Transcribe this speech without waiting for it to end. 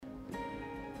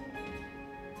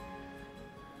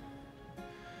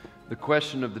The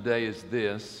question of the day is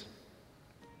this: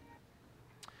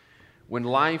 when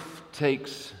life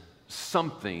takes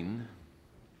something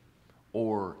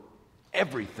or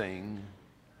everything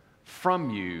from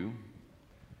you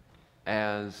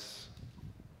as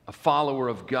a follower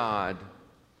of God,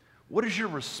 what is your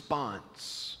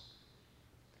response?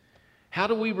 How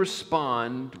do we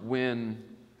respond when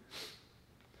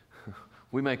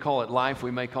we may call it life,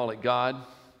 we may call it God,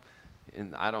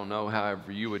 and I don't know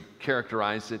however you would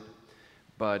characterize it,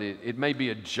 but it may be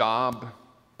a job,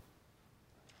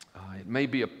 it may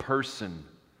be a person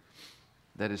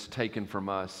that is taken from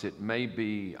us, it may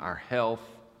be our health,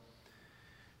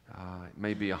 it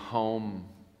may be a home.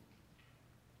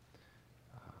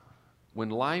 When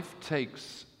life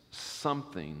takes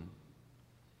something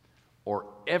or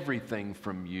everything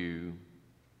from you,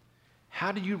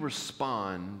 how do you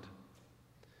respond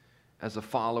as a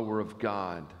follower of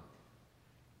God?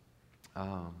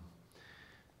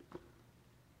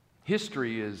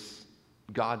 History is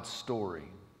God's story.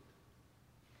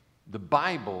 The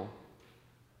Bible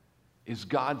is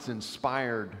God's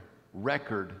inspired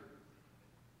record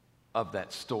of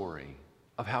that story,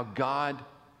 of how God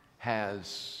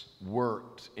has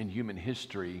worked in human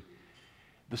history.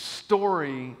 The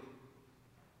story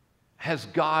has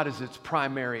God as its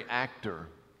primary actor,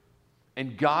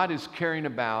 and God is carrying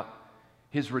about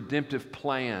His redemptive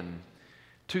plan.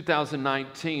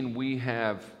 2019, we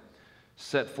have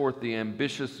set forth the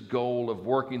ambitious goal of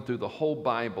working through the whole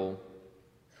Bible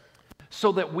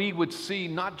so that we would see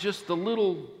not just the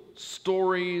little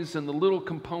stories and the little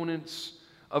components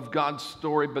of God's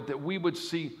story, but that we would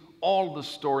see all the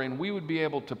story and we would be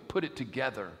able to put it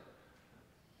together.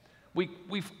 We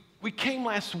came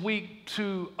last week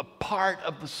to a part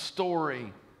of the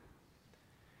story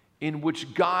in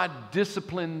which God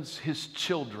disciplines His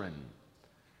children.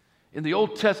 In the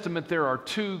Old Testament, there are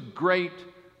two great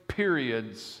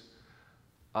periods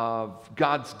of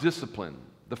God's discipline.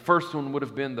 The first one would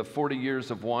have been the 40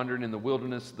 years of wandering in the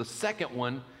wilderness. The second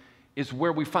one is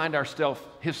where we find ourselves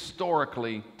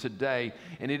historically today,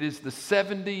 and it is the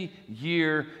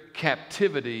 70-year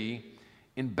captivity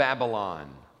in Babylon.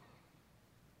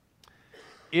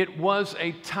 It was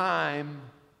a time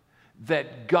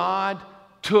that God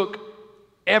took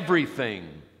everything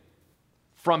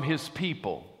from His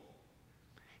people.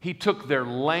 He took their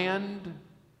land.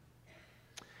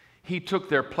 He took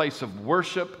their place of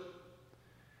worship.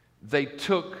 They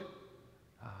took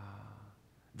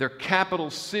their capital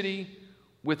city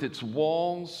with its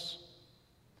walls.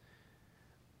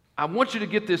 I want you to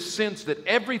get this sense that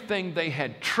everything they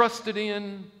had trusted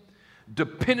in,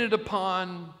 depended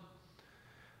upon,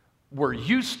 were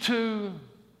used to,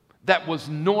 that was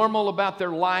normal about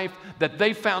their life, that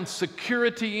they found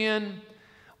security in,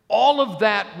 all of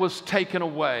that was taken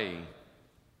away.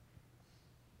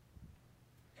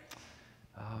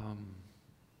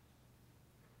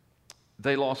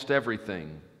 They lost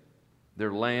everything: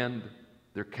 their land,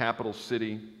 their capital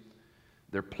city,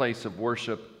 their place of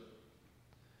worship.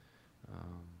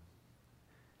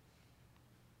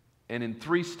 And in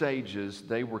 3 stages,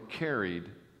 they were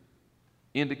carried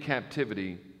into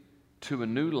captivity to a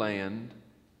new land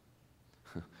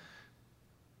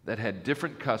that had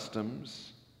different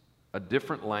customs, a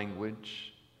different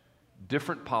language,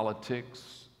 different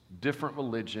politics, different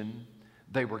religion.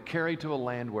 They were carried to a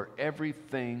land where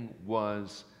everything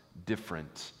was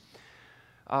different.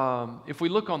 If we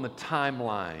look on the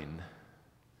timeline,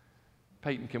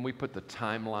 Peyton, can we put the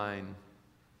timeline?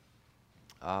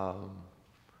 I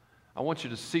want you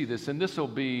to see this, and this will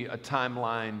be a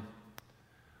timeline.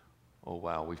 Oh,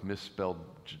 wow, we've misspelled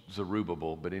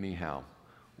Zerubbabel, but anyhow,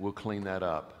 we'll clean that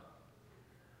up.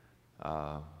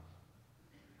 I'm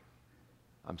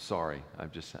sorry.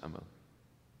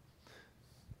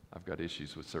 I've got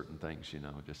issues with certain things,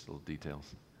 just little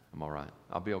details. I'm all right.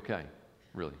 I'll be okay.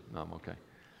 Really, no, I'm okay.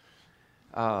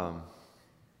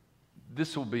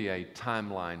 This will be a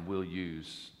timeline we'll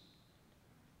use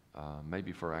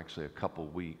maybe for actually a couple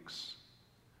weeks.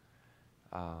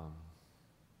 The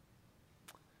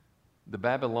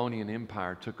Babylonian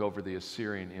Empire took over the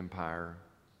Assyrian Empire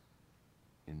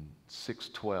in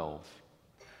 612.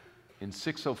 In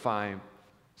 605,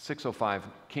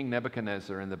 King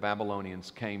Nebuchadnezzar and the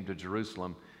Babylonians came to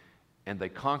Jerusalem, and they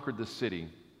conquered the city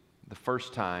the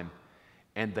first time,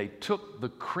 and they took the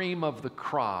cream of the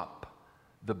crop,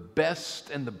 the best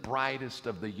and the brightest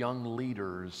of the young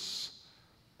leaders,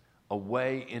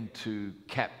 away into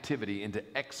captivity, into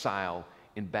exile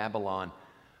in Babylon.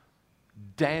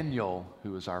 Daniel,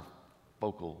 who is our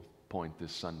focal point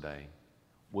this Sunday,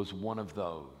 was one of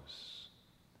those.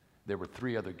 There were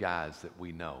 3 other guys that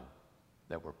we know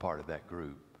that were part of that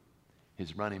group.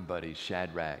 his running buddies,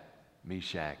 Shadrach,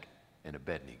 Meshach, and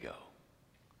Abednego.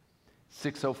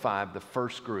 605, the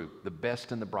first group, the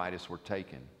best and the brightest, were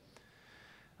taken.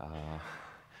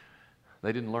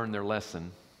 They didn't learn their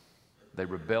lesson. They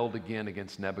rebelled again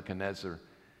against Nebuchadnezzar.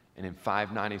 And in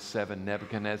 597,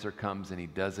 Nebuchadnezzar comes and he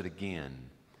does it again.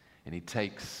 And he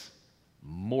takes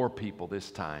more people this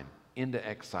time into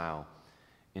exile,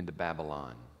 into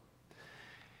Babylon.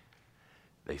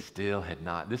 They still had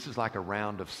not. This is like a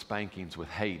round of spankings with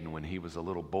Hayden when he was a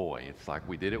little boy. It's like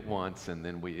we did it once and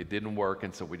then it didn't work,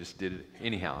 and so we just did it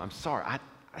anyhow. I'm sorry.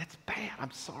 That's bad.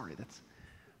 I'm sorry.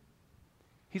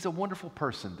 He's a wonderful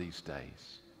person these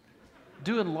days,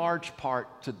 due in large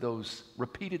part to those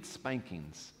repeated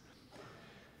spankings.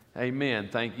 Amen.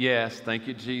 Thank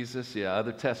you, Jesus. Yeah,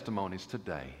 other testimonies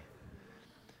today.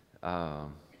 In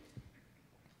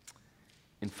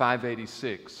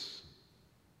 586,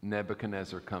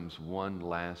 Nebuchadnezzar comes one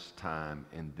last time,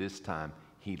 and this time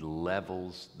he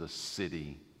levels the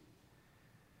city.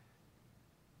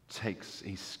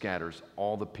 He scatters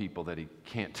all the people that he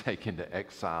can't take into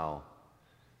exile.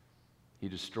 He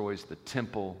destroys the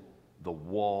temple, the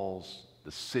walls,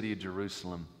 the city of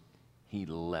Jerusalem. He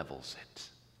levels it.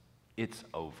 It's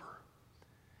over.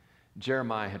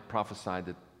 Jeremiah had prophesied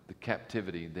that the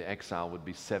captivity, the exile, would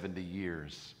be 70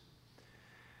 years.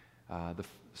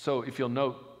 So if you'll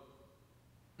note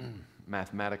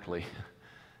mathematically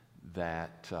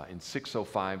that in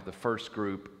 605, the first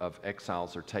group of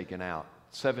exiles are taken out.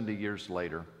 70 years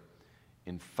later,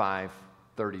 in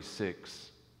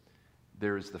 536,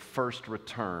 there is the first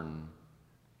return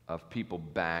of people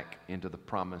back into the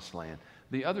promised land.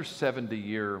 The other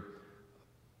 70-year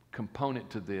component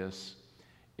to this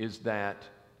is that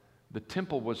the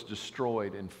temple was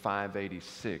destroyed in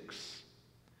 586.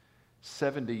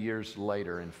 70 years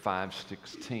later, in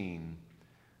 516,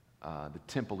 the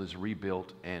temple is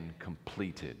rebuilt and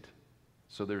completed.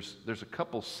 So there's a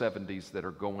couple 70s that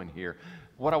are going here.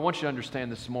 What I want you to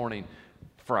understand this morning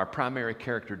for our primary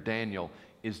character, Daniel,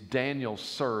 is Daniel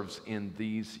serves in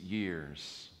these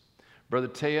years. Brother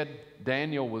Ted,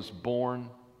 Daniel was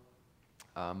born,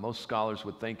 most scholars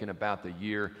would think, in about the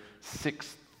year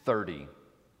 630.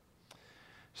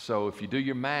 So if you do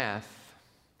your math,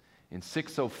 in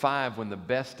 605, when the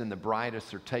best and the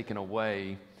brightest are taken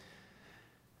away,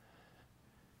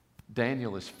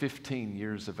 Daniel is 15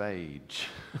 years of age.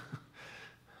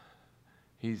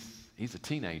 He's a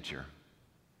teenager,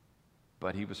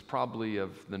 but he was probably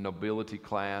of the nobility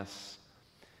class,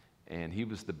 and he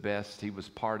was the best. He was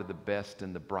part of the best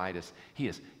and the brightest.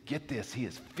 Get this, he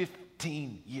is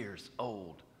 15 years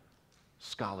old.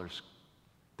 Scholars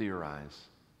theorize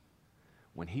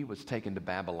when he was taken to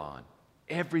Babylon,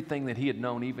 everything that he had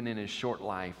known, even in his short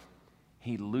life,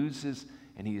 he loses,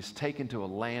 and he is taken to a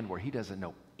land where he doesn't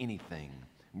know anything.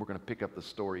 And we're going to pick up the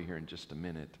story here in just a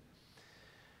minute.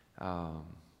 And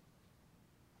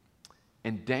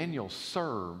Daniel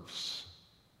serves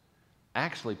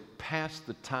actually past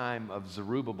the time of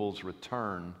Zerubbabel's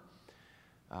return.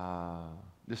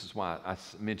 This is why I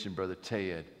mentioned Brother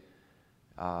Ted.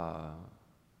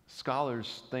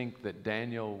 Scholars think that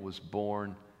Daniel was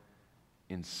born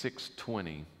in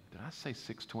 620. Did I say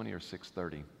 620 or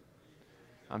 630?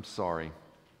 I'm sorry.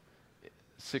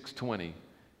 620.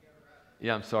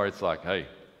 Yeah, I'm sorry. It's like, hey,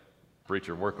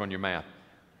 preacher, work on your math.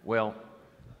 Well,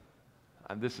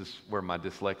 this is where my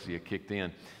dyslexia kicked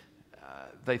in.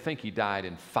 They think he died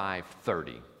in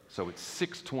 530. So it's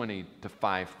 620 to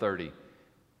 530.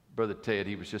 Brother Ted,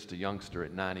 he was just a youngster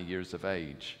at 90 years of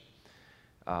age.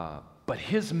 But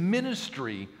his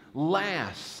ministry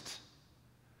lasts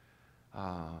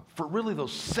for really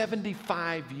those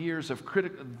 75 years of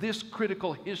this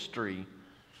critical history.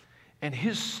 And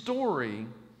his story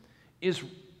is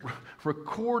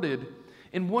recorded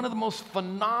in one of the most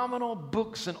phenomenal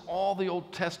books in all the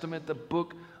Old Testament, the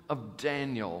book of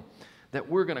Daniel, that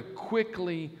we're going to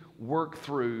quickly work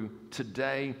through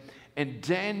today. And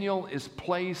Daniel is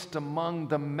placed among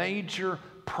the major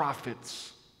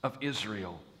prophets of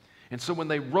Israel. And so when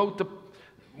they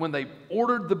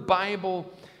ordered the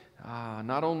Bible,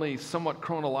 not only somewhat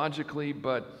chronologically,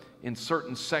 but in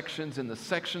certain sections, in the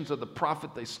sections of the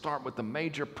prophet, they start with the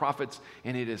major prophets,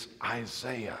 and it is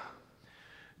Isaiah,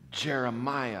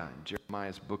 Jeremiah,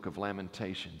 Jeremiah's book of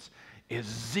Lamentations,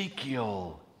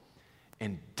 Ezekiel,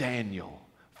 and Daniel.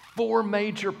 4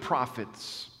 major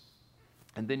prophets.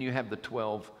 And then you have the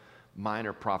 12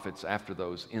 minor prophets after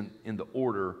those in the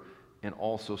order, and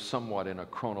also somewhat in a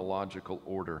chronological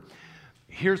order.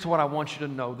 Here's what I want you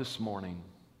to know this morning.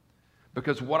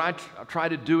 Because what I try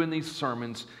to do in these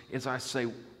sermons is I say,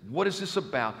 What is this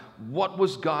about? What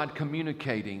was God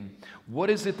communicating? What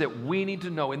is it that we need to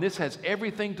know? And this has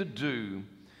everything to do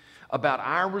about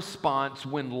our response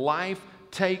when life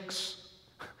takes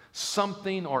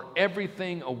something or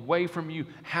everything away from you.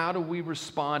 How do we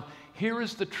respond? Here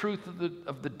is the truth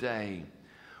of the day.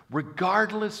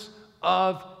 Regardless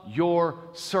of your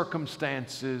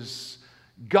circumstances,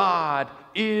 God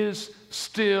is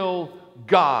still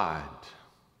God.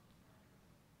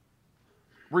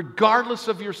 Regardless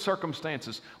of your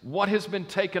circumstances, what has been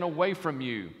taken away from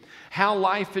you, how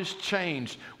life has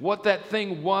changed, what that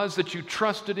thing was that you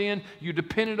trusted in, you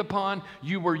depended upon,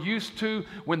 you were used to,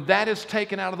 when that is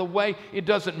taken out of the way, it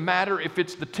doesn't matter if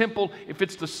it's the temple, if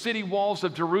it's the city walls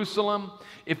of Jerusalem,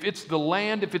 if it's the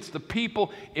land, if it's the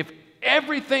people, if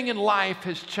everything in life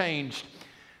has changed,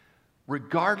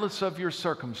 regardless of your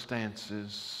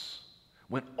circumstances,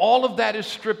 when all of that is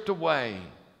stripped away,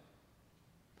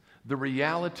 the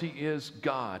reality is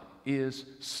God is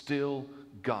still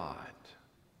God.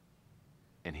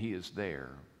 And He is there.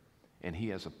 And He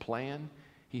has a plan,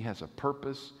 He has a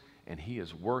purpose, and He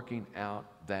is working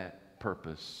out that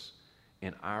purpose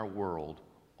in our world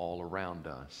all around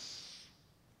us.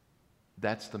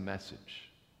 That's the message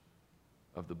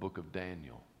of the book of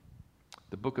Daniel.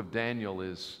 The book of Daniel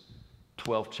is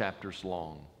 12 chapters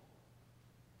long.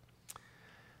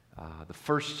 The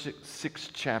first six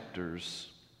chapters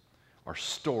are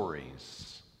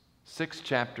stories. 6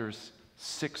 chapters,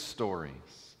 6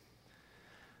 stories.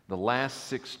 The last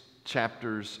 6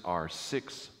 chapters are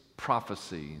 6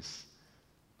 prophecies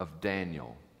of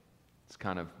Daniel.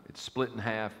 It's split in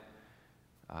half,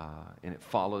 and it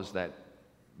follows that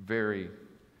very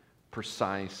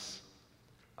precise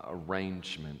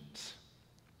arrangement.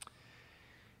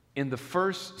 In the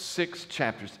first 6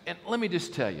 chapters, and let me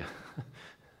just tell you,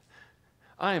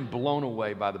 I am blown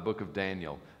away by the book of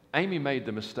Daniel. Amy made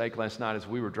the mistake last night as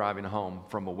we were driving home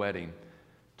from a wedding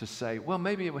to say, well,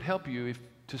 maybe it would help you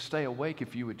to stay awake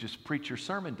if you would just preach your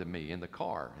sermon to me in the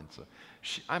car. And so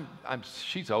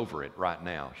she's over it right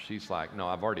now. She's like, no,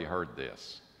 I've already heard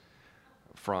this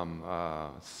from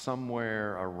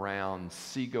somewhere around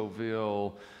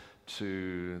Seagoville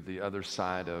to the other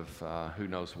side of who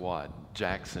knows what,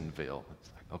 Jacksonville. It's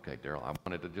like, okay, Daryl, I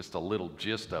wanted just a little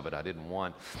gist of it. I didn't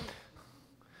want.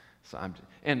 So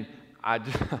I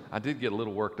did get a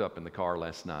little worked up in the car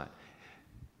last night.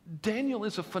 Daniel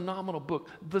is a phenomenal book.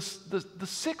 The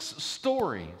 6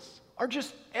 stories are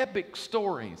just epic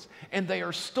stories. And they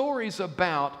are stories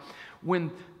about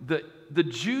when the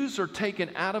Jews are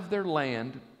taken out of their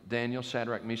land, Daniel,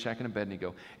 Shadrach, Meshach, and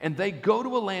Abednego, and they go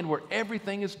to a land where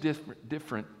everything is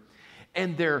different,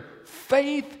 and their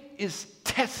faith is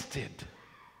tested.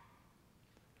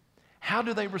 How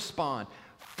do they respond?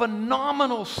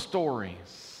 Phenomenal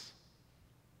stories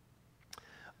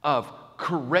of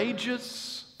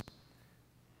courageous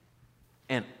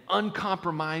and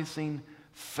uncompromising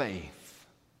faith.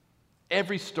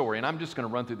 Every story, and I'm just going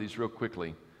to run through these real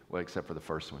quickly, well, except for the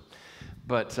first one.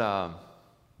 But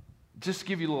just to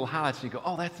give you a little highlights, and you go,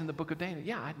 oh, that's in the book of Daniel.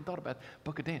 Yeah, I hadn't thought about the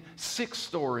book of Daniel. 6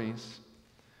 stories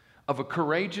of a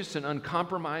courageous and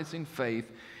uncompromising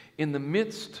faith in the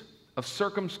midst of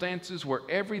circumstances where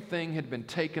everything had been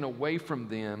taken away from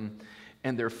them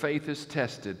and their faith is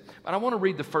tested. But I want to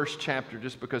read the first chapter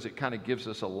just because it kind of gives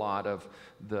us a lot of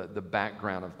the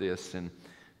background of this, and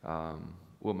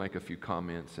we'll make a few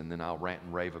comments, and then I'll rant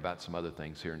and rave about some other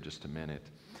things here in just a minute.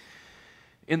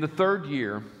 In the 3rd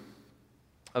year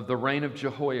of the reign of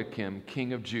Jehoiakim,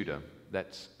 king of Judah,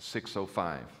 that's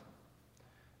 605,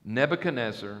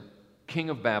 Nebuchadnezzar, king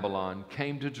of Babylon,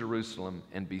 came to Jerusalem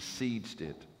and besieged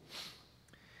it.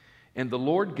 And the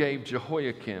Lord gave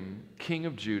Jehoiakim, king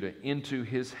of Judah, into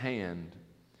his hand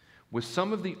with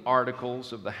some of the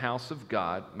articles of the house of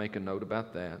God, make a note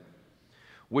about that,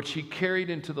 which he carried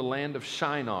into the land of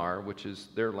Shinar, which is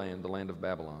their land, the land of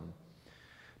Babylon,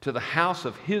 to the house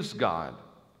of his God.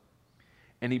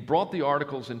 And he brought the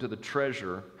articles into the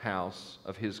treasure house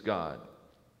of his God.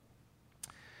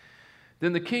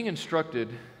 Then the king instructed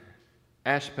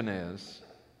Ashpenaz,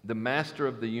 the master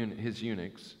of his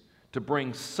eunuchs, to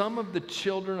bring some of the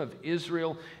children of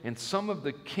Israel and some of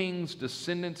the king's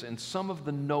descendants and some of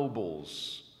the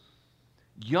nobles,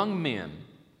 young men,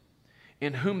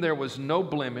 in whom there was no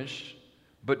blemish,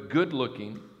 but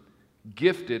good-looking,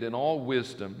 gifted in all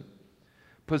wisdom,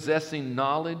 possessing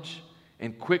knowledge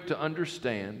and quick to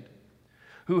understand,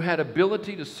 who had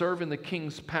ability to serve in the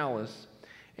king's palace,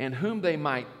 and whom they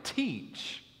might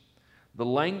teach the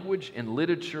language and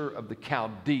literature of the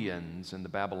Chaldeans, and the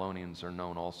Babylonians are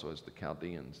known also as the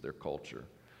Chaldeans, their culture.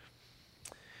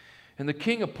 And the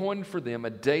king appointed for them a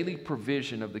daily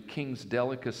provision of the king's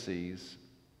delicacies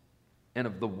and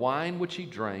of the wine which he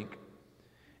drank,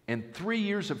 and 3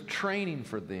 years of training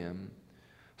for them,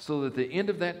 so that at the end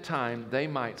of that time they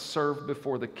might serve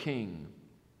before the king.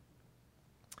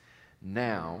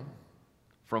 Now,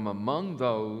 from among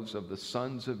those of the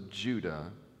sons of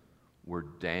Judah were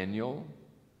Daniel,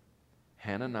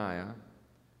 Hananiah,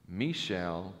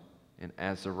 Mishael, and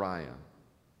Azariah.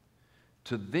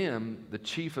 To them the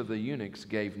chief of the eunuchs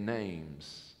gave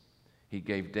names. He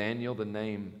gave Daniel the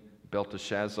name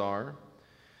Belteshazzar,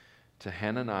 to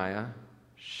Hananiah,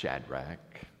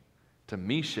 Shadrach, to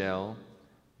Mishael,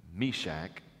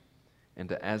 Meshach, and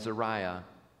to Azariah,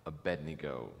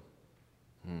 Abednego.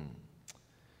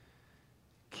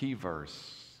 Key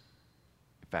verse.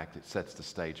 In fact, it sets the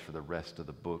stage for the rest of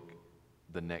the book,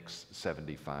 the next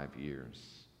 75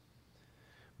 years.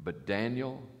 But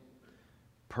Daniel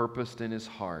purposed in his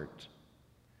heart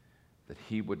that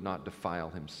he would not defile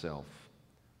himself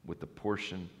with the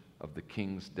portion of the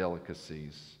king's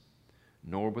delicacies,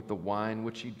 nor with the wine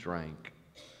which he drank.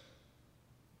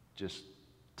 Just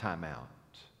time out.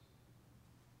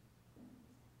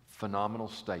 Phenomenal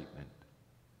statement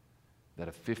that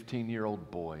a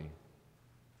 15-year-old boy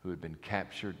who had been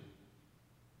captured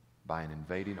by an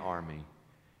invading army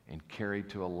and carried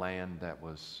to a land that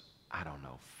was,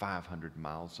 500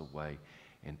 miles away,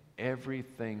 and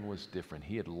everything was different.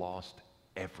 He had lost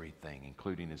everything,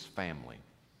 including his family.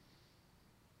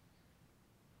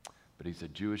 But he's a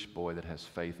Jewish boy that has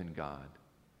faith in God.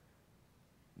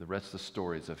 The rest of the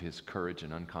story is of his courage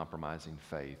and uncompromising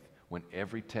faith. When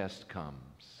every test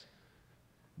comes,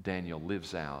 Daniel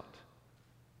lives out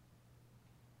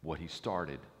what he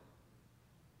started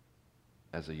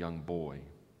as a young boy.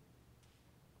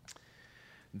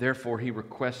 Therefore he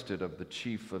requested of the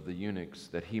chief of the eunuchs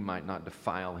that he might not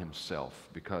defile himself,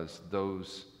 because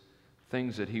those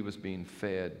things that he was being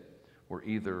fed were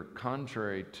either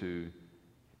contrary to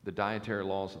the dietary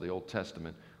laws of the Old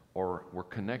Testament or were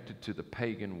connected to the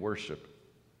pagan worship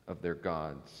of their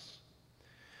gods.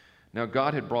 Now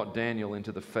God had brought Daniel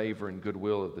into the favor and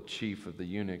goodwill of the chief of the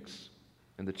eunuchs.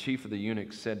 And the chief of the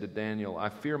eunuchs said to Daniel, I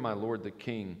fear my lord the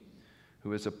king,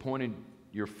 who has appointed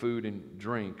your food and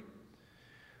drink.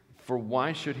 For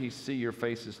why should he see your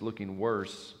faces looking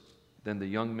worse than the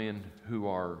young men who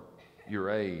are your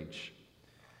age?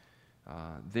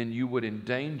 Then you would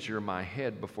endanger my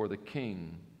head before the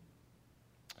king.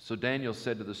 So Daniel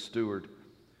said to the steward,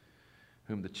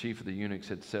 whom the chief of the eunuchs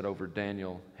had set over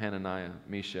Daniel, Hananiah,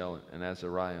 Mishael, and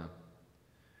Azariah,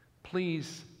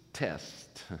 please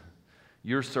test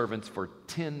your servants for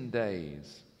 10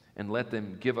 days, and let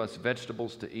them give us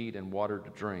vegetables to eat and water to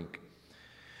drink.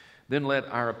 Then let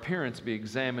our appearance be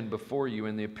examined before you,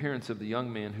 and the appearance of the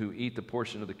young men who eat the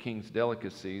portion of the king's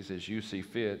delicacies as you see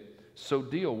fit. So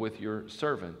deal with your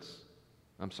servants.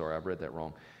 I'm sorry, I read that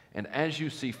wrong. And as you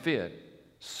see fit,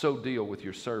 so deal with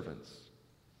your servants.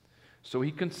 So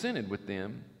he consented with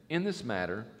them in this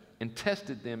matter and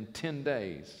tested them 10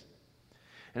 days.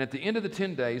 And at the end of the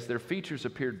 10 days, their features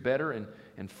appeared better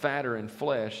and fatter in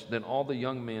flesh than all the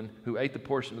young men who ate the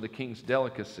portion of the king's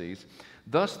delicacies.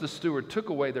 Thus the steward took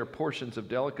away their portions of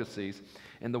delicacies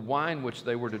and the wine which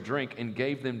they were to drink, and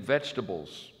gave them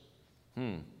vegetables.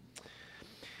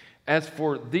 As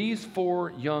for these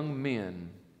 4 young men,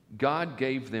 God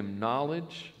gave them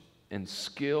knowledge and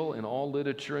skill in all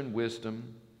literature and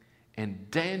wisdom,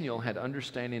 and Daniel had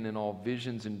understanding in all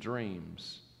visions and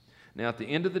dreams. Now at the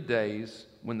end of the days,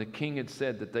 when the king had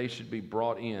said that they should be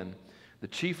brought in, the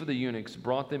chief of the eunuchs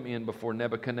brought them in before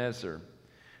Nebuchadnezzar.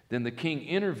 Then the king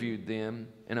interviewed them,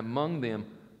 and among them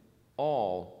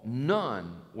all,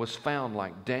 none was found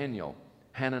like Daniel,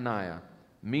 Hananiah,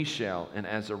 Mishael, and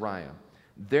Azariah.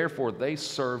 Therefore they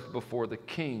served before the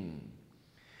king.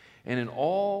 And in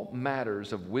all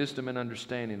matters of wisdom and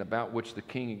understanding about which the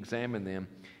king examined them,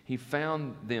 he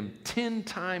found them 10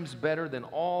 times better than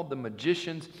all the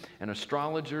magicians and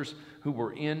astrologers who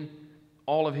were in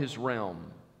all of his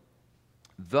realm.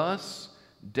 Thus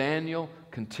Daniel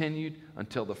continued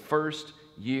until the first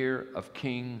year of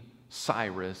King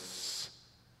Cyrus,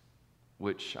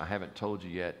 which I haven't told you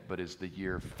yet, but is the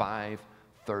year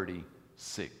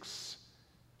 536.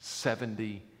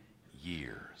 70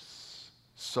 years.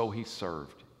 So he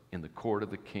served in the court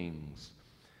of the kings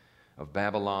of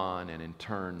Babylon, and in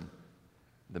turn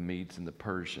the Medes and the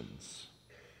Persians.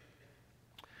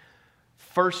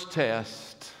 First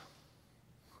test,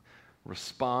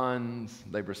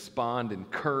 they respond in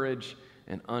courage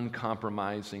and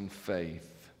uncompromising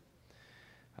faith.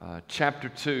 Chapter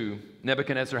 2,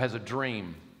 Nebuchadnezzar has a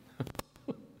dream.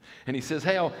 And he says,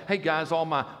 hey guys, all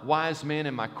my wise men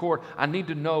in my court, I need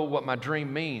to know what my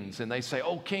dream means. And they say,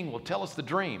 oh king, well tell us the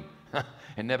dream.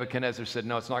 And Nebuchadnezzar said,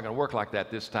 no, it's not going to work like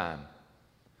that this time.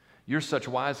 You're such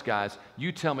wise guys.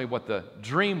 You tell me what the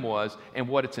dream was and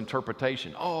what its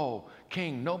interpretation. Oh,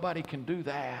 king, nobody can do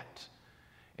that.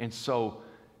 And so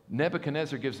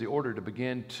Nebuchadnezzar gives the order to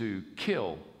begin to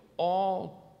kill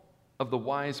all of the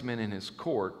wise men in his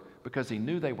court because he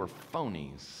knew they were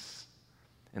phonies.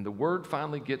 And the word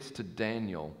finally gets to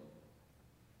Daniel.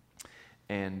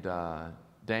 And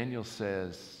Daniel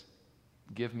says,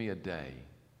 give me a day.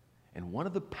 And one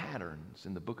of the patterns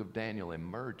in the book of Daniel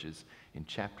emerges in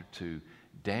chapter 2.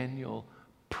 Daniel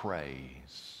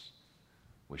prays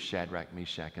with Shadrach,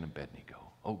 Meshach, and Abednego.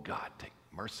 Oh God, take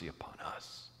mercy upon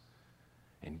us.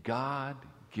 And God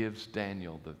gives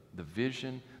Daniel the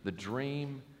vision, the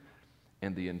dream,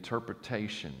 and the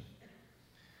interpretation.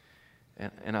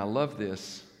 And I love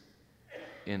this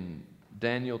in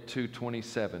Daniel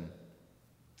 2:27.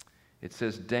 It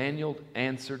says, Daniel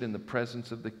answered in the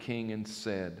presence of the king and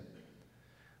said,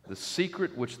 the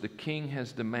secret which the king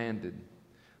has demanded,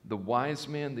 the wise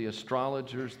men, the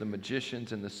astrologers, the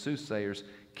magicians, and the soothsayers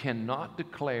cannot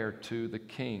declare to the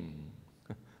king.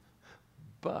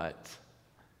 But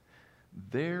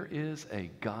there is a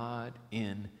God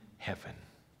in heaven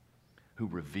who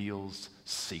reveals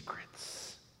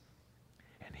secrets.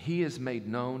 And he has made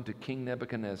known to King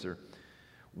Nebuchadnezzar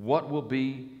what will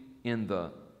be in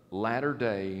the latter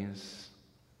days.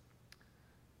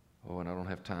 Oh, and I don't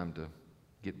have time to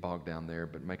get bogged down there,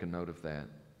 but make a note of that.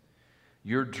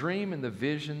 Your dream and the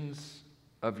visions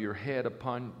of your head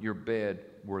upon your bed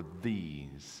were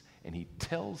these. And he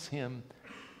tells him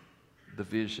the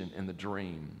vision and the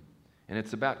dream. And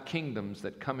it's about kingdoms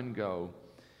that come and go.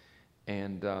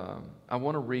 And I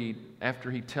want to read,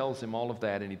 after he tells him all of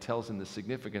that, and he tells him the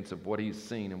significance of what he's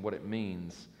seen and what it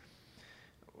means.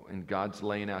 And God's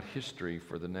laying out history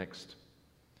for the next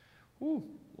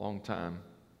long time,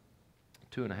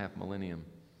 2.5 millennium.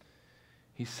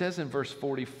 He says in verse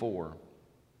 44,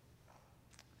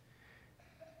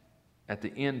 at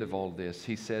the end of all this,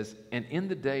 he says, and in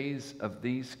the days of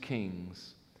these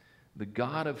kings, the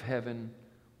God of heaven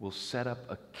will set up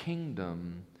a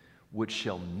kingdom which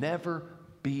shall never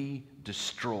be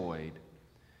destroyed,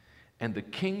 and the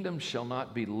kingdom shall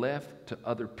not be left to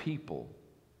other people.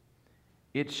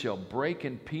 It shall break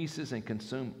in pieces and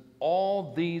consume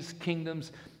all these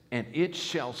kingdoms, and it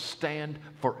shall stand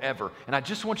forever. And I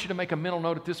just want you to make a mental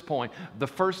note at this point. The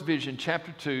first vision,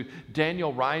 chapter 2,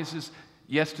 Daniel rises,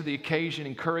 yes, to the occasion,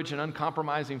 in courage and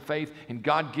uncompromising faith, and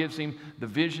God gives him the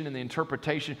vision and the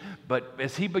interpretation. But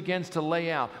as he begins to lay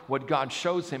out what God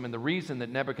shows him, and the reason that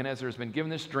Nebuchadnezzar has been given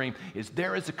this dream is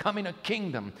there is coming a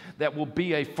kingdom that will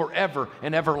be a forever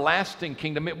and everlasting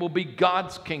kingdom. It will be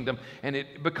God's kingdom, and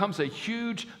it becomes a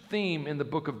huge theme in the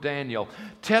book of Daniel.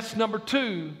 Test number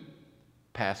 2,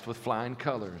 passed with flying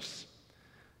colors.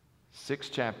 6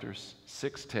 chapters,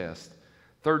 6 tests.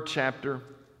 3rd chapter,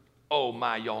 oh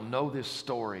my, y'all know this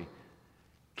story.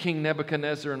 King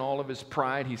Nebuchadnezzar, in all of his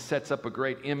pride, he sets up a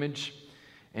great image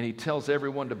and he tells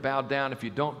everyone to bow down. If you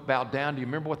don't bow down, do you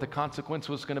remember what the consequence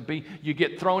was going to be? You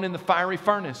get thrown in the fiery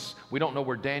furnace. We don't know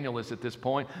where Daniel is at this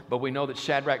point, but we know that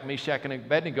Shadrach, Meshach, and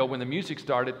Abednego, when the music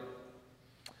started,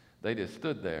 they just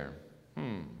stood there.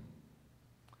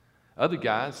 Other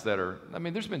guys that are,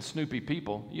 there's been snoopy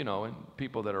people, and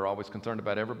people that are always concerned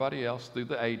about everybody else through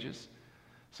the ages.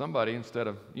 Somebody, instead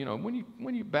of,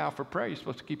 when you bow for prayer, you're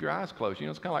supposed to keep your eyes closed.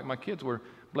 It's kind of like my kids were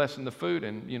blessing the food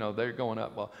and, they're going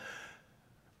up. Well,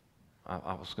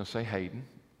 I was going to say Hayden.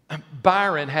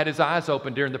 Byron had his eyes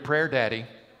open during the prayer, Daddy.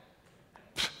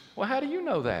 Well, how do you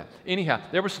know that? Anyhow,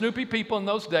 there were snoopy people in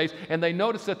those days, and they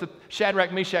noticed that the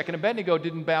Shadrach, Meshach, and Abednego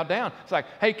didn't bow down. It's like,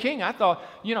 hey, king, I thought,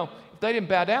 if they didn't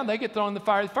bow down, they get thrown in the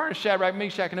fiery furnace. Shadrach,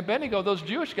 Meshach, and Abednego, those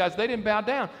Jewish guys, they didn't bow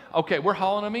down. Okay, we're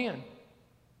hauling them in.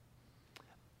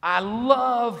 I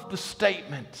love the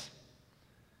statement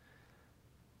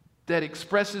that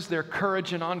expresses their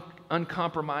courage and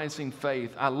uncompromising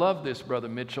faith. I love this, Brother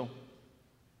Mitchell.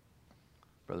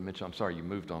 Brother Mitchell, I'm sorry you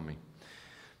moved on me.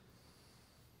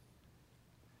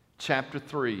 Chapter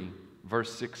 3,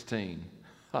 verse 16.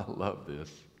 I love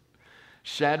this.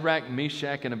 Shadrach,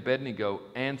 Meshach, and Abednego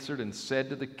answered and said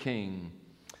to the king,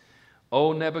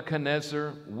 O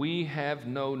Nebuchadnezzar, we have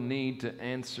no need to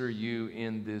answer you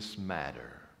in this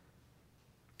matter.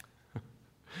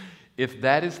 If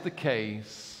that is the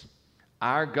case,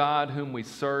 our God whom we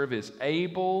serve is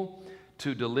able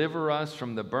to deliver us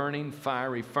from the burning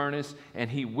fiery furnace,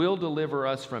 and he will deliver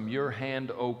us from your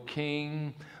hand, O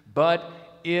king. But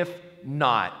if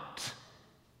not,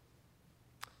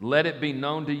 let it be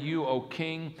known to you, O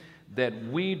king, that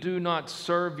we do not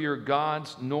serve your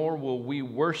gods, nor will we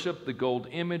worship the gold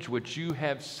image which you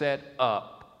have set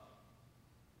up.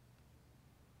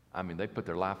 I mean, they put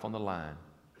their life on the line.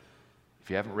 If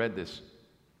you haven't read this,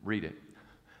 read it.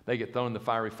 They get thrown in the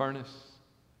fiery furnace.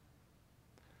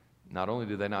 Not only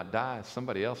do they not die,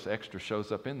 somebody else extra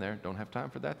shows up in there. Don't have time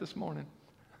for that this morning.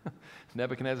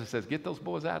 Nebuchadnezzar says, get those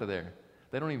boys out of there.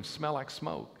 They don't even smell like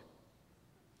smoke.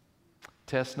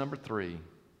 Test number 3.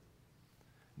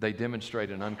 They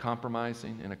demonstrate an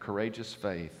uncompromising and a courageous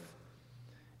faith,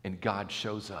 and God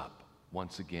shows up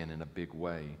once again in a big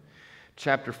way.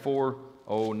 Chapter 4,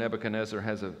 Nebuchadnezzar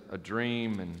has a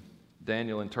dream, and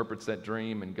Daniel interprets that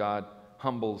dream, and God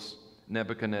humbles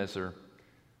Nebuchadnezzar.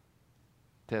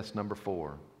 Test number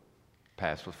 4,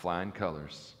 pass with flying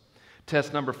colors.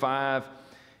 Test number 5,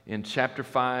 in chapter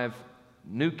 5,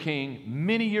 new king.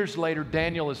 Many years later,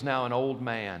 Daniel is now an old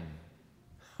man.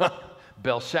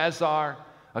 Belshazzar,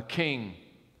 a king.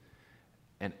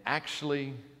 And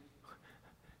actually,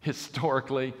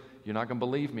 historically, you're not going to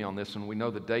believe me on this one. We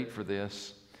know the date for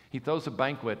this. He throws a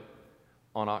banquet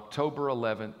on October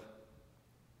 11th.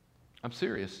 I'm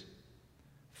serious.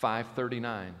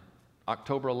 539.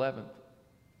 October 11th.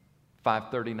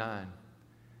 539.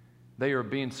 They are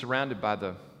being surrounded by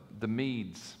the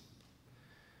Medes.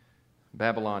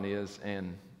 Babylon is,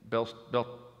 and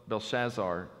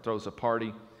Belshazzar throws a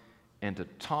party, and to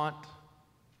taunt,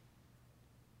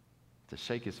 to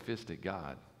shake his fist at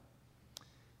God,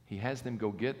 he has them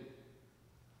go get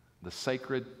the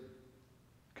sacred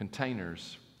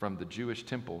containers from the Jewish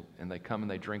temple, and they come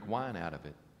and they drink wine out of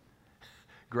it.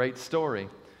 Great story.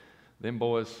 Them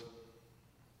boys,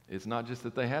 it's not just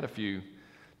that they had a few,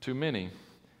 too many.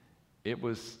 It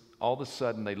was all of a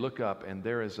sudden they look up and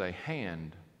there is a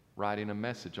hand writing a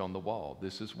message on the wall.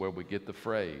 This is where we get the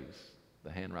phrase,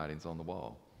 the handwriting's on the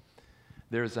wall.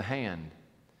 There's a hand.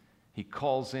 He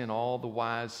calls in all the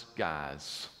wise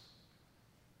guys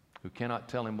who cannot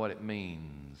tell him what it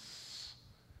means.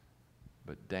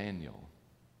 But Daniel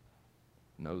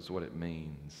knows what it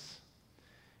means.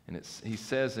 And he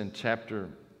says in chapter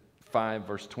 5,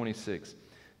 verse 26,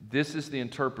 this is the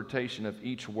interpretation of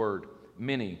each word.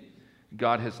 Many,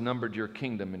 God has numbered your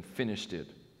kingdom and finished it.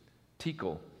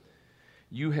 Tekel,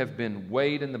 you have been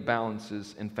weighed in the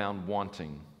balances and found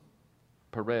wanting.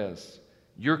 Perez,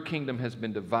 your kingdom has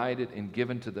been divided and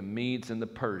given to the Medes and the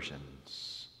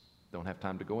Persians. Don't have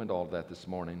time to go into all of that this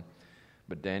morning,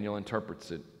 but Daniel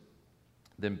interprets it.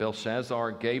 Then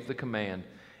Belshazzar gave the command,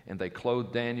 and they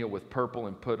clothed Daniel with purple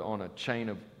and put on a chain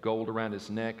of gold around his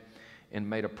neck and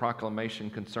made a proclamation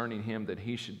concerning him that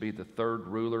he should be the third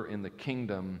ruler in the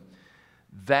kingdom.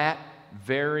 That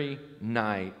very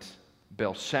night,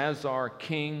 Belshazzar,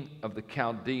 king of the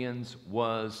Chaldeans,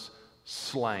 was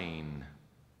slain.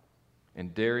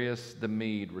 And Darius the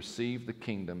Mede received the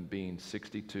kingdom, being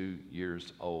 62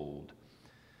 years old.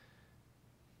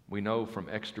 We know from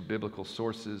extra biblical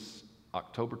sources,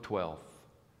 October 12th,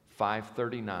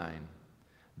 539,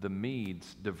 the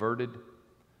Medes diverted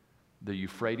the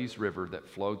Euphrates River that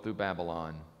flowed through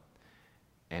Babylon.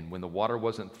 And when the water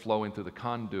wasn't flowing through the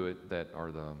conduit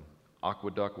or the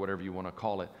aqueduct, whatever you want to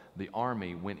call it, the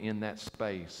army went in that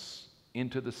space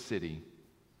into the city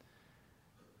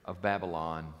of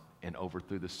Babylon and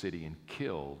overthrew the city and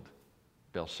killed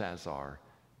Belshazzar,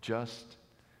 just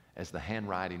as the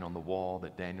handwriting on the wall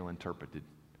that Daniel interpreted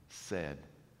said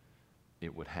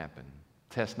it would happen.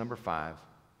 Test number 5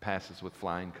 passes with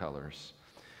flying colors.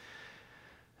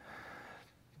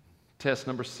 Test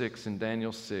number 6 in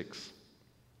Daniel 6.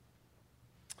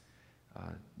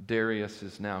 Darius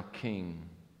is now king.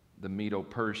 The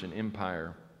Medo-Persian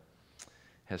Empire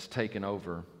has taken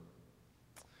over.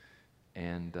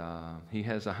 And he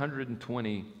has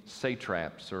 120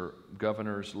 satraps or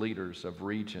governors, leaders of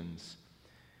regions.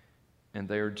 And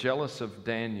they are jealous of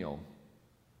Daniel.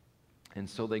 And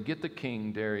so they get the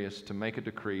king, Darius, to make a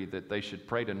decree that they should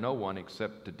pray to no one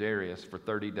except to Darius for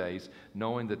 30 days,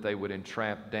 knowing that they would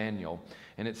entrap Daniel.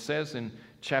 And it says in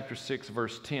chapter 6,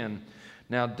 verse 10,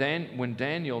 now when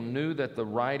Daniel knew that the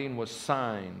writing was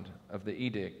signed of the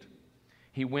edict,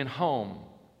 he went home,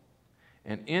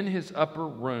 and in his upper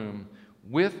room,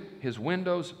 with his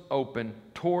windows open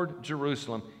toward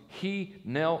Jerusalem, he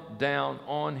knelt down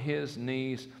on his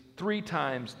knees 3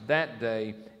 times that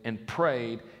day and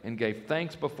prayed and gave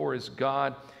thanks before his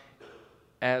God,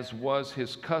 as was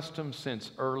his custom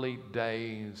since early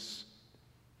days.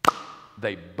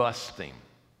 They bust him.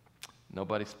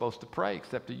 Nobody's supposed to pray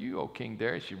except to you, O King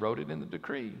Darius. You wrote it in the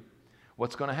decree.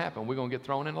 What's going to happen? We're going to get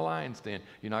thrown in the lion's den.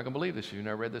 You're not going to believe this if you've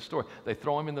never read this story. They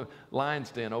throw him in the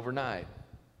lion's den overnight,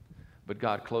 but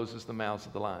God closes the mouths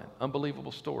of the lion.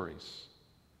 Unbelievable stories.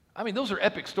 I mean, those are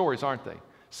epic stories, aren't they?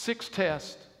 6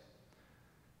 tests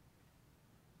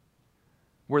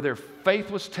where their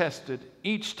faith was tested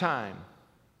each time.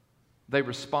 They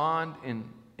respond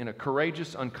in a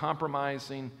courageous,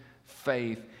 uncompromising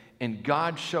faith, and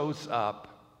God shows up.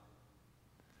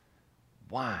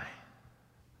 Why?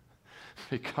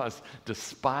 Because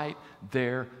despite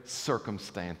their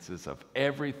circumstances of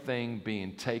everything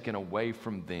being taken away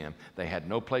from them, they had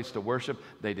no place to worship,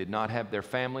 they did not have their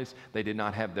families, they did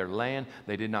not have their land,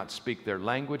 they did not speak their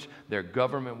language, their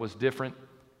government was different.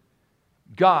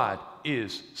 God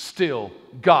is still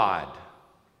God.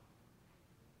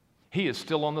 He is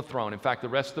still on the throne. In fact, the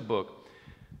rest of the book,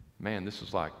 man, this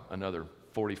is like another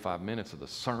 45 minutes of the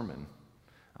sermon.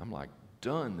 I'm like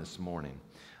done this morning.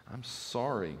 I'm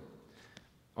sorry.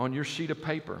 On your sheet of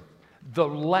paper, the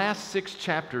last 6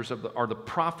 chapters are the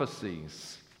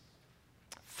prophecies.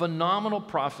 Phenomenal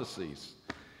prophecies.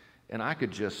 And I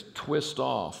could just twist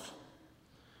off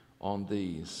on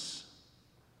these.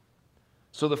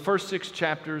 So the first 6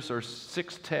 chapters are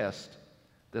 6 tests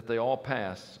that they all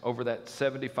pass over that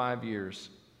 75 years.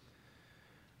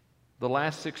 The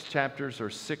last 6 chapters are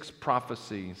 6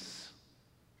 prophecies.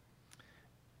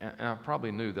 And I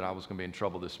probably knew that I was going to be in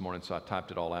trouble this morning, so I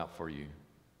typed it all out for you.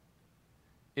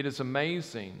 It is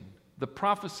amazing. The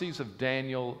prophecies of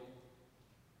Daniel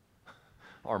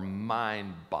are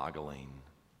mind-boggling.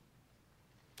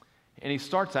 And he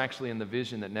starts actually in the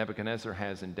vision that Nebuchadnezzar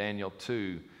has in Daniel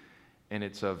 2, and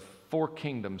it's of 4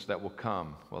 kingdoms that will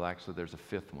come. Well, actually, there's a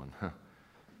 5th one.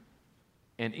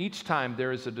 And each time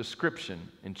there is a description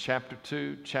in chapter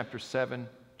 2, chapter 7,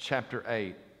 chapter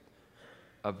 8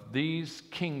 of these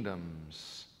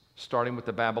kingdoms, starting with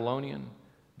the Babylonian,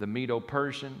 the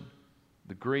Medo-Persian,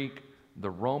 the Greek, the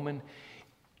Roman.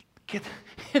 Get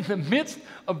in the midst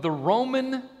of the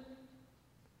Roman,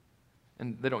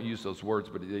 and they don't use those words,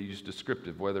 but they use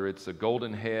descriptive, whether it's a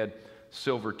golden head,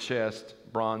 silver chest,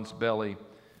 bronze belly,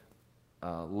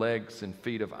 legs and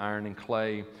feet of iron and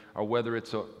clay, or whether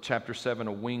it's chapter 7,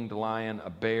 a winged lion, a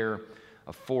bear,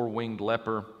 a 4-winged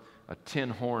leper, a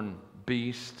 10-horned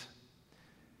beast.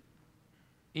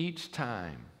 Each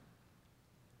time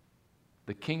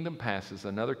the kingdom passes,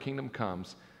 another kingdom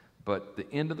comes, but the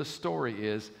end of the story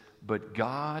is, but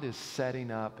God is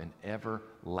setting up an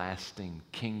everlasting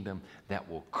kingdom that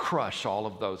will crush all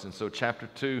of those. And so chapter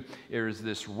 2, there is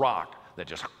this rock that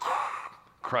just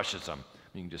crushes them.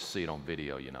 You can just see it on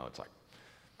video, you know. It's like,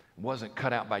 it wasn't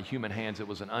cut out by human hands. It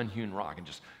was an unhewn rock and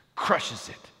just crushes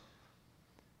it.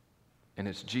 And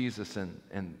it's Jesus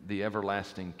and the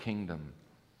everlasting kingdom.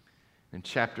 In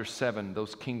chapter 7,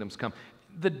 those kingdoms come.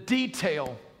 The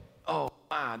detail,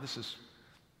 this is...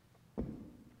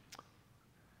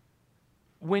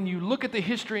 When you look at the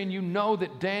history and you know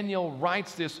that Daniel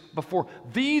writes this before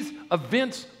these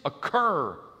events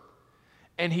occur,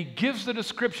 and he gives the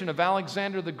description of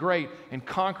Alexander the Great and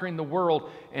conquering the world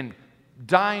and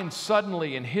dying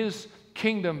suddenly and his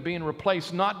kingdom being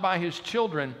replaced not by his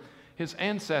children, his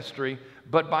ancestry,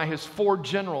 but by his 4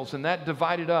 generals, and that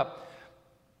divided up.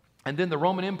 And then the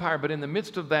Roman Empire, but in the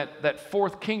midst of that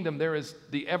 4th kingdom, there is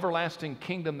the everlasting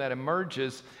kingdom that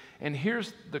emerges. And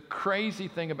here's the crazy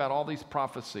thing about all these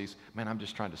prophecies. Man, I'm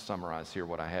just trying to summarize here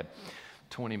what I had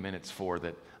 20 minutes for,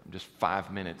 that I'm just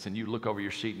 5 minutes. And you look over your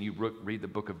sheet and you read the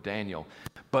book of Daniel.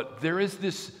 But there is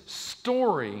this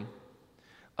story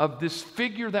of this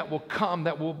figure that will come,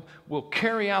 that will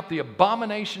carry out the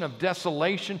abomination of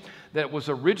desolation that was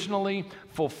originally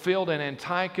fulfilled in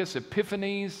Antiochus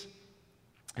Epiphanes,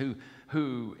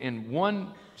 who in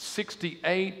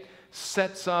 168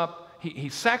 sets up, he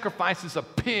sacrifices a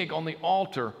pig on the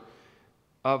altar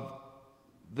of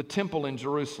the temple in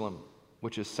Jerusalem,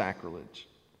 which is sacrilege.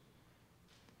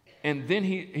 And then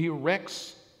he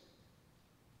erects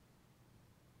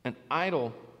an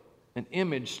idol, an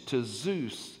image to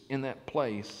Zeus in that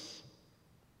place.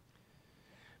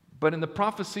 But in the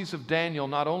prophecies of Daniel,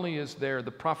 not only is there the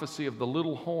prophecy of the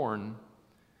little horn,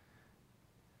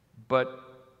 but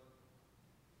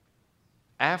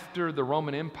after the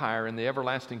Roman Empire and the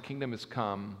everlasting kingdom has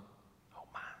come,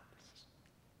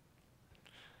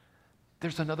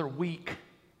 there's another week.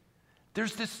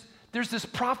 There's this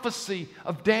prophecy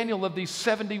of Daniel of these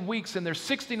 70 weeks, and there's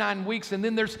 69 weeks, and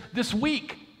then there's this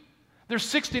week. There's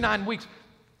 69 weeks.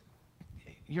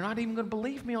 You're not even going to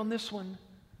believe me on this one.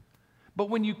 But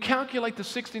when you calculate the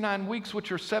 69 weeks,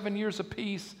 which are 7 years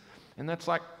apiece, and that's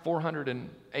like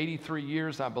 483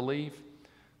 years, I believe.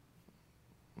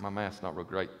 My math's not real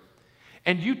great.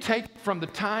 And you take from the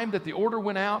time that the order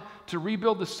went out to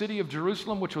rebuild the city of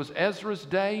Jerusalem, which was Ezra's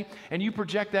day, and you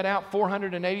project that out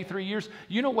 483 years,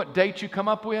 you know what date you come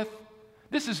up with?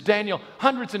 This is Daniel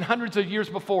hundreds and hundreds of years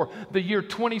before, the year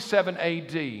 27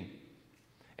 AD.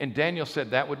 And Daniel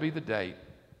said that would be the date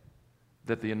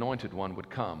that the Anointed One would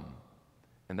come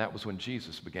And that was when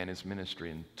Jesus began his ministry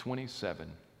in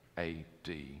 27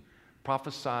 A.D.,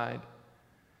 prophesied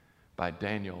by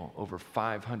Daniel over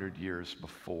 500 years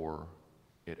before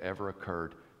it ever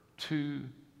occurred, to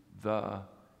the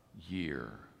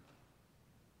year.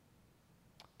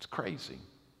 It's crazy.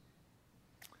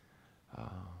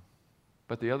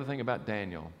 But the other thing about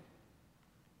Daniel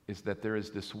is that there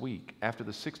is this week. After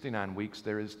the 69 weeks,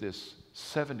 there is this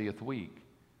 70th week.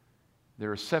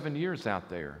 There are 7 years out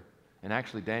there. And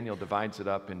actually, Daniel divides it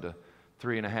up into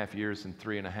 3.5 years and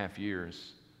 3.5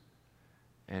 years.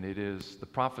 And it is the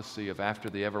prophecy of after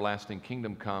the everlasting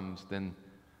kingdom comes, then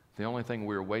the only thing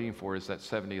we're waiting for is that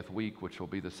 70th week, which will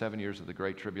be the 7 years of the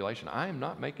Great Tribulation. I am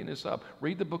not making this up.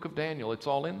 Read the book of Daniel. It's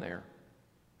all in there.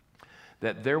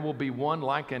 That there will be one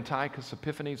like Antiochus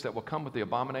Epiphanes that will come with the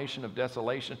abomination of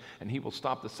desolation, and he will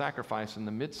stop the sacrifice in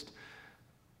the midst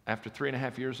after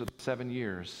 3.5 years of 7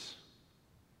 years.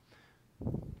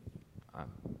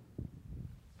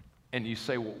 And you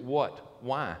say, well, what?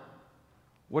 Why?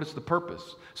 What is the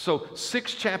purpose? So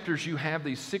 6 chapters, you have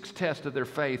these 6 tests of their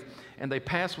faith, and they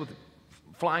pass with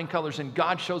flying colors, and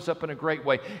God shows up in a great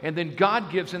way. And then God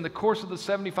gives, in the course of the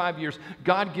 75 years,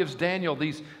 God gives Daniel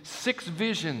these 6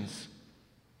 visions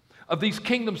of these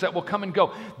kingdoms that will come and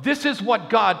go. This is what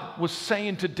God was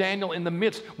saying to Daniel in the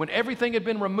midst when everything had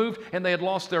been removed and they had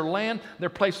lost their land, their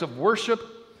place of worship,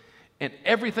 and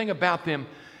everything about them.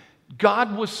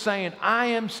 God was saying, I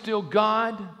am still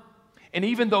God. And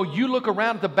even though you look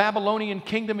around at the Babylonian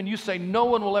kingdom and you say no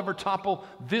one will ever topple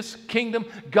this kingdom,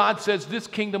 God says this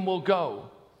kingdom will go.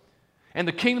 And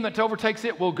the kingdom that overtakes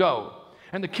it will go.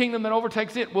 And the kingdom that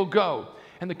overtakes it will go.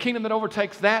 And the kingdom that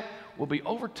overtakes that will be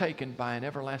overtaken by an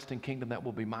everlasting kingdom that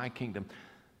will be my kingdom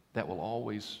that will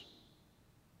always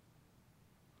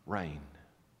reign.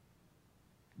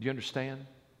 Do you understand?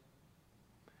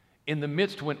 In the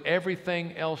midst when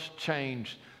everything else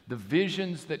changed, the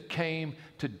visions that came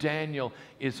to Daniel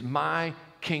is my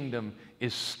kingdom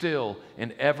is still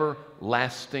an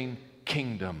everlasting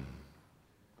kingdom.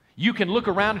 You can look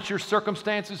around at your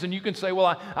circumstances and you can say,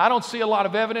 well, I don't see a lot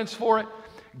of evidence for it.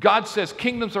 God says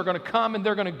kingdoms are going to come and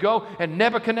they're going to go, and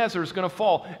Nebuchadnezzar is going to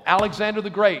fall. Alexander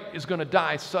the Great is going to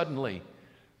die suddenly.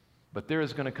 But there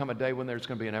is going to come a day when there's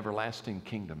going to be an everlasting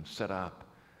kingdom set up,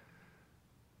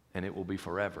 and it will be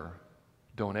forever.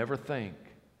 Don't ever think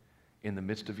in the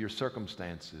midst of your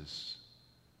circumstances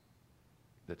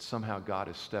that somehow God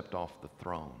has stepped off the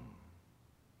throne.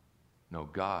 No,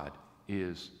 God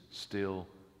is still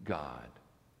God,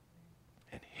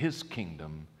 and His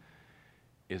kingdom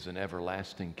is an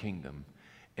everlasting kingdom.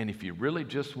 And if you really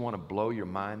just want to blow your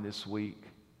mind this week,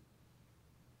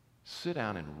 sit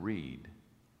down and read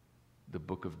the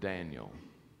book of Daniel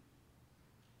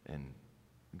and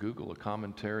Google a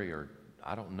commentary, or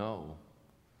I don't know.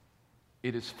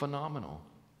 It is phenomenal.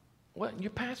 Well,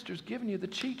 your pastor's giving you the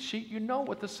cheat sheet. You know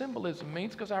what the symbolism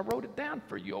means because I wrote it down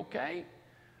for you, okay?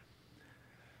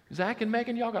 Zach and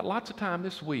Megan, y'all got lots of time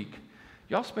this week.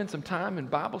 Y'all spend some time in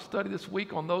Bible study this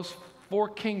week on those 4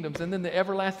 kingdoms, and then the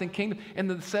everlasting kingdom, and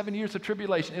then the 7 years of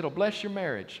tribulation. It'll bless your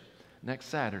marriage next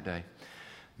Saturday.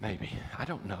 Maybe. I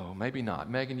don't know. Maybe not.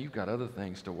 Megan, you've got other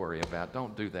things to worry about.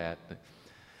 Don't do that.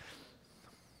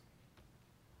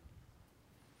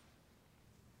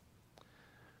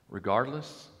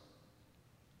 Regardless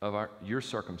of your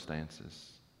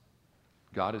circumstances,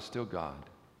 God is still God.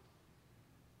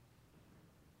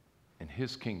 And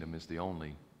His kingdom is the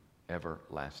only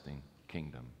everlasting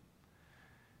kingdom.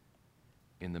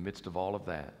 In the midst of all of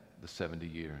that, the 70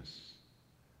 years,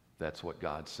 that's what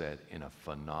God said in a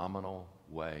phenomenal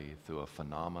way through a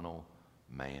phenomenal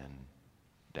man,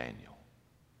 Daniel.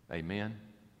 Amen?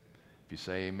 If you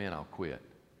say amen, I'll quit.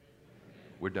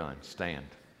 We're done. Stand.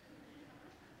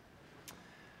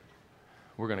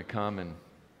 We're going to come, and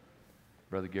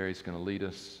Brother Gary's going to lead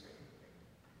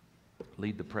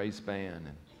the praise band.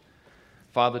 And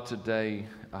Father, today,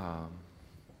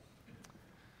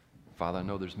 Father, I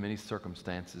know there's many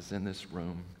circumstances in this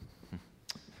room.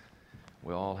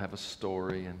 We all have a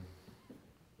story, and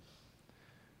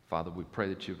Father, we pray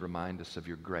that you'd remind us of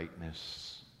your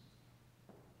greatness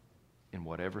in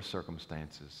whatever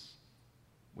circumstances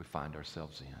we find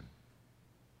ourselves in.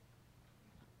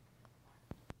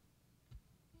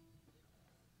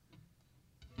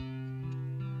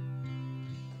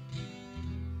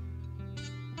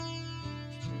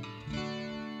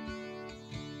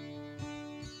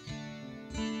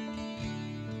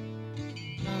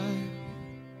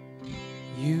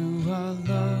 You are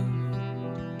love.